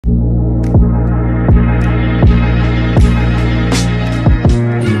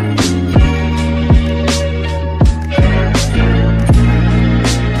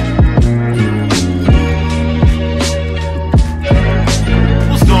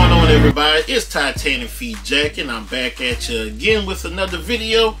everybody, it's TitanicFeetJack and I'm back at you again with another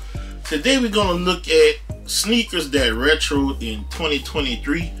video. Today we're going to look at sneakers that retro in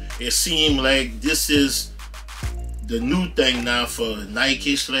 2023. It seems like this is the new thing now for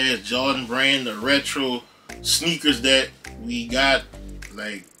Nike / Jordan brand, the retro sneakers that we got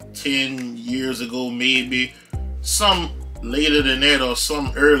like 10 years ago, maybe some later than that or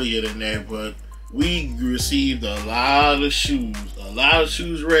some earlier than that, but we received a lot of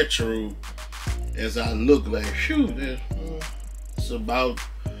shoes retro. As I look like, shoot, it's about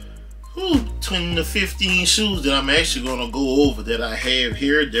 10 to 15 shoes that I'm actually gonna go over that I have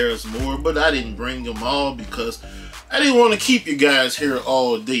here. There's more, but I didn't bring them all because I didn't want to keep you guys here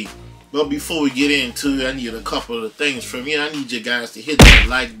all day. But before we get into it, I need a couple of things from you. I need you guys to hit that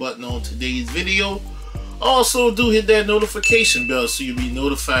like button on today's video. Also, do hit that notification bell so you'll be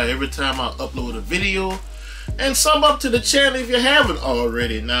notified every time I upload a video. And sub up to the channel if you haven't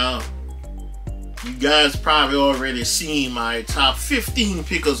already. Now, you guys probably already seen my top 15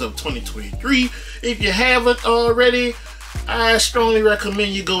 pickers of 2023. If you haven't already, I strongly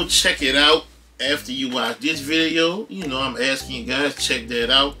recommend you go check it out after you watch this video. You know, I'm asking you guys, check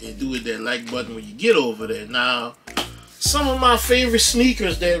that out and do hit that like button when you get over there. Now, some of my favorite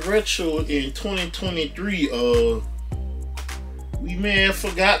sneakers that retro in 2023, we may have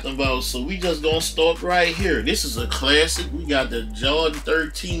forgotten about, so we just gonna start right here. This is a classic. We got the Jordan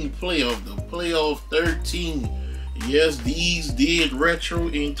 13 Playoff, the Playoff 13. Yes, these did retro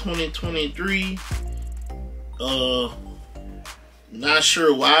in 2023. Not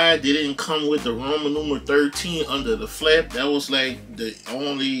sure why they didn't come with the Roman numeral 13 under the flap. That was like the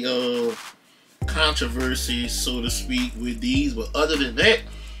only controversy, so to speak, with these. But other than that,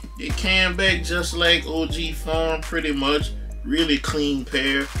 it came back just like OG Farm, pretty much. Really clean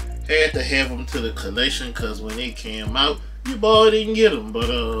pair. Had to have them to the collection because when they came out, your boy didn't get them. But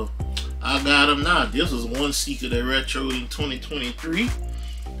I got them now. This is one sneaker that retro in 2023.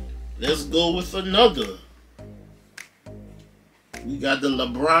 Let's go with another. We got the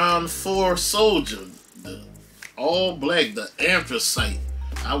LeBron 4 Soldier, the all black, the anthracite.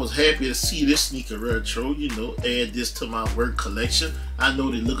 I was happy to see this sneaker retro, you know, add this to my work collection. I know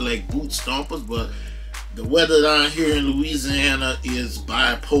they look like boot stompers, but the weather down here in Louisiana is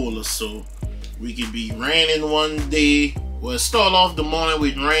bipolar, so we can be raining one day. Well, start off the morning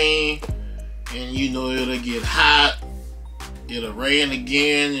with rain, and you know, it'll get hot, it'll rain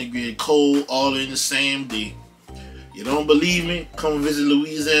again, it'll get cold all in the same day. You don't believe me? Come visit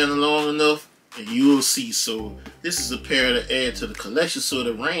Louisiana long enough and you will see. So this is a pair to add to the collection so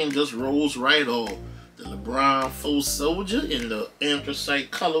the rain just rolls right off. The LeBron 4 Soldier in the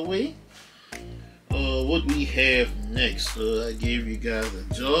anthracite colorway. What we have next? I gave you guys a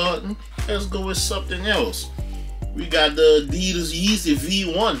Jordan. Let's go with something else. We got the Adidas Yeezy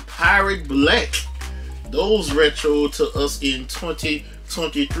V1 Pirate Black. Those retro to us in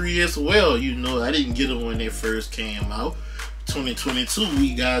 2023 as well. You know, I didn't get them when they first came out. 2022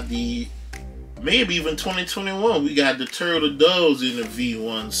 we got the, maybe even 2021 we got the Turtle Doves in the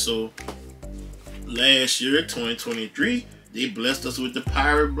V1. So last year, 2023, they blessed us with the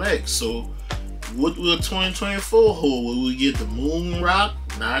Pirate Black. So what will 2024 hold? Will we get the Moon Rock?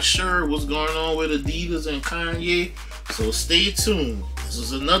 Not sure what's going on with Adidas and Kanye. So stay tuned. This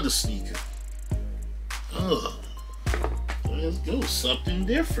is another sneaker. Let's go, something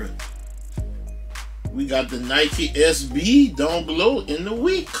different. We got the Nike SB down below in the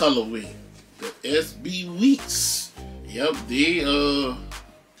wheat colorway. The SB Wheats. Yep, they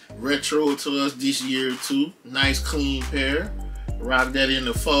retro to us this year too. Nice clean pair. Rock that in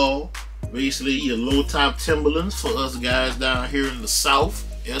the fall. Basically your low top Timberlands for us guys down here in the South.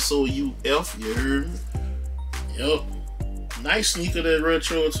 SOUF, you heard me? Yep. Nice sneaker that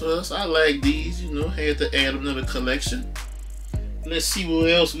retro to us. I like these, you know, had to add them to the collection. Let's see what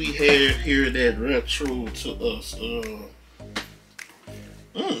else we have here that retro to us.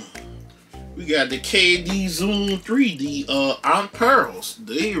 We got the KD Zoom 3, the APPARELs.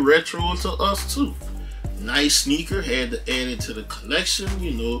 They retro to us too. Nice sneaker, had to add it to the collection,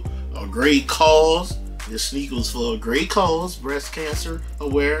 you know, a great cause. This sneaker was for a great cause, breast cancer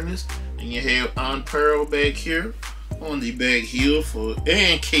awareness. And you have APPAREL back here on the back heel for,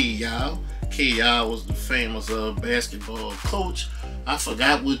 and K-Yao. K-Yao was the famous basketball coach. I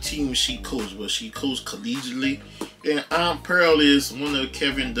forgot what team she coached, but she coached collegiately. And APPAREL is one of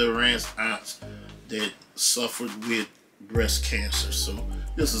Kevin Durant's aunts that suffered with breast cancer. So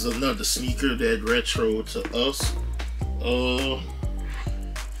this is another sneaker that retro to us.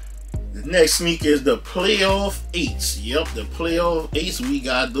 The next sneaker is the Playoff 8s. Yep, the Playoff 8s. We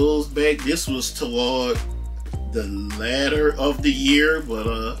got those back. This was toward the latter of the year,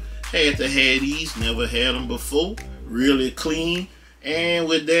 but Had to have these, never had them before. Really clean, and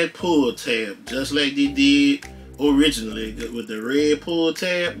with that pull tab, just like they did originally with the red pull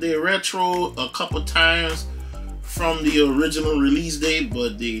tab. They retro a couple times from the original release date,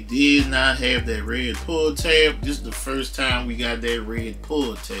 but they did not have that red pull tab. This is the first time we got that red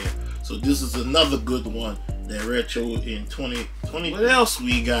pull tab. So this is another good one that retro in 2020. What else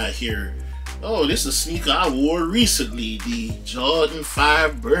we got here? Oh, this is a sneaker I wore recently, the Jordan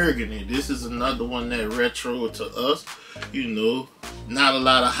 5 Burgundy. This is another one that retro to us. You know, not a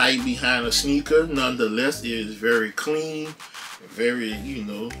lot of hype behind a sneaker. Nonetheless, it is very clean, very, you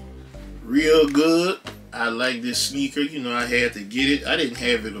know, real good. I like this sneaker. You know, I had to get it. I didn't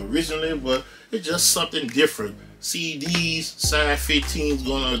have it originally, but it's just something different. See, these size 15s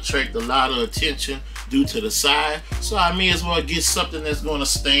gonna attract a lot of attention due to the size, so I may as well get something that's gonna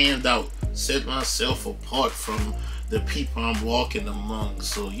stand out, set myself apart from the people I'm walking among.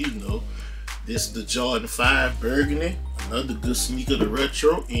 So, you know, this is the Jordan 5 Burgundy, another good sneaker to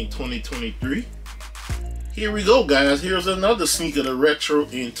retro in 2023. Here we go, guys. Here's another sneaker to retro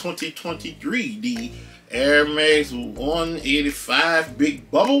in 2023, the Air Max 185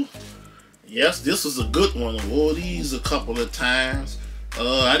 Big Bubble. Yes, this is a good one. I wore these a couple of times.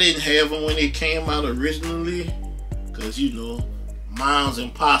 I didn't have them when they came out originally, because, you know, mine's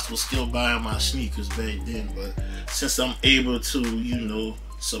impossible still buying my sneakers back then. But since I'm able to, you know,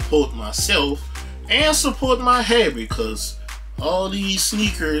 support myself and support my habit, because all these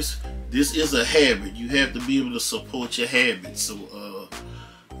sneakers, this is a habit. You have to be able to support your habit. So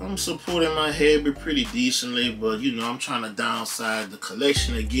I'm supporting my habit pretty decently, but, you know, I'm trying to downside the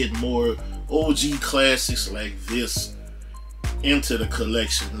collection and get more OG classics like this into the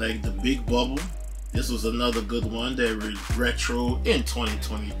collection, like the Big Bubble. This was another good one that retro in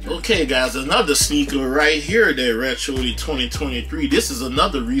 2023. Okay, guys, another sneaker right here that retro in 2023. This is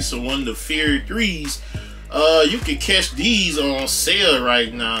another recent one, the Fury 3s. You can catch these on sale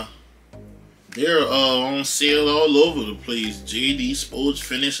right now. They're on sale all over the place. JD Sports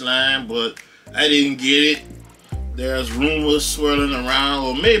Finish Line, but I didn't get it. There's rumors swirling around,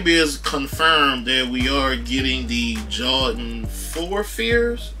 or maybe it's confirmed that we are getting the Jordan 4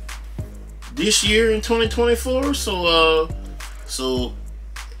 Fears this year in 2024. So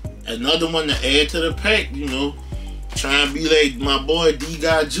another one to add to the pack. You know, trying to be like my boy D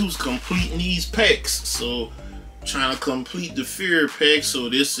God Juice, completing these packs. So trying to complete the Fear pack. So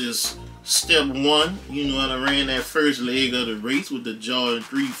this is step one. You know, I ran that first leg of the race with the Jordan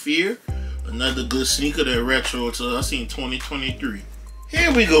 3 Fear. Another good sneaker that retro to us in 2023.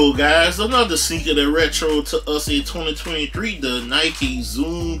 Here we go, guys. Another sneaker that retro to us in 2023. The Nike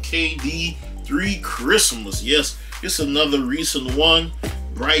KD3 Christmas. Yes, it's another recent one.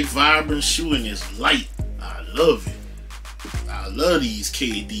 Bright, vibrant shoe, and it's light. I love it. I love these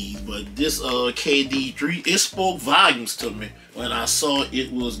KDs, but this KD3, it spoke volumes to me when I saw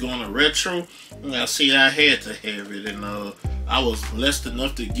it was gonna retro. And I said I had to have it, and I was blessed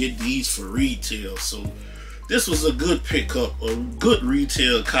enough to get these for retail. So this was a good pickup, a good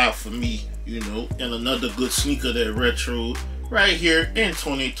retail cop for me, you know, and another good sneaker that retro right here in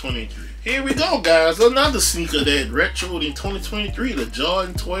 2023. Here we go, guys. Another sneaker that retroed in 2023, the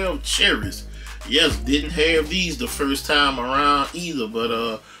Jordan 12 Cherries. Yes, didn't have these the first time around either,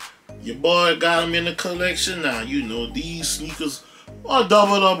 but your boy got them in the collection now. You know, these sneakers are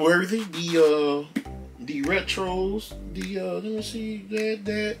double up worthy. The retros, let me see,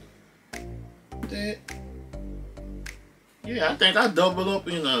 that. Yeah, I think I doubled up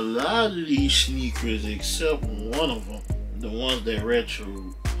in a lot of these sneakers except one of them, the ones that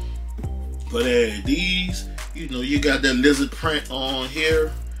retro. But these, you know, you got that lizard print on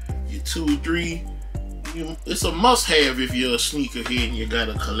here, your 2-3. It's a must-have if you're a sneakerhead and you got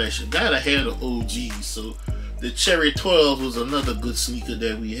a collection. Gotta have the OGs. So the Cherry 12 was another good sneaker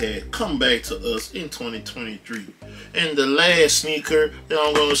that we had come back to us in 2023. And the last sneaker that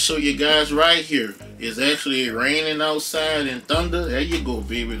I'm going to show you guys right here is actually raining outside and thunder. There you go,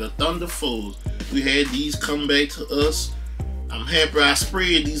 baby. The Thunder Foes. We had these come back to us. I'm happy I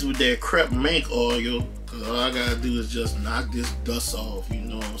sprayed these with that crep mink oil, because all I got to do is just knock this dust off. You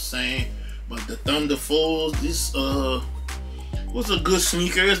know what I'm saying? But the Thunder Foes, this was a good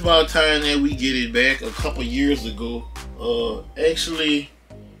sneaker. It's about time that we get it back. A couple years ago, actually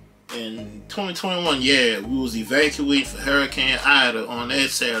in 2021, yeah, we was evacuating for Hurricane Ida on that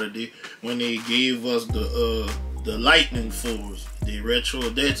Saturday when they gave us the Lightning Fours. They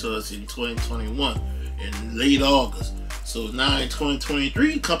retroed that to us in 2021 in late August. So now in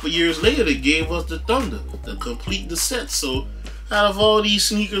 2023, a couple years later, they gave us the Thunder to complete the set. So out of all these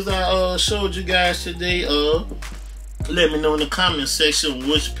sneakers I showed you guys today, Let me know in the comment section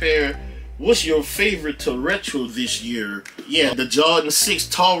what's your favorite to retro this year. Yeah, the Jordan 6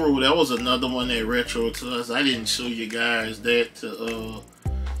 Toro, that was another one that retro to us. I didn't show you guys that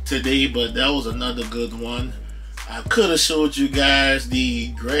today, but that was another good one. I could have showed you guys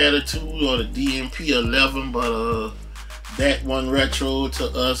the Gratitude or the DMP 11, but that one retro to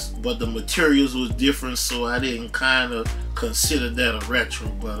us, but the materials was different, so I didn't kind of consider that a retro.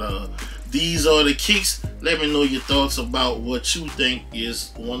 But these are the kicks. Let me know your thoughts about what you think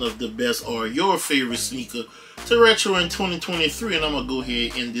is one of the best or your favorite sneaker to retro in 2023, and I'm gonna go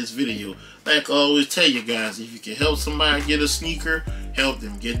ahead and end this video. Like I always tell you guys, if you can help somebody get a sneaker, help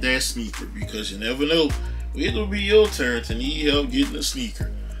them get that sneaker, because you never know, it'll be your turn to need help getting a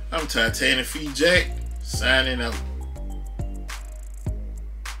sneaker. I'm TitanicFeetJack, signing out.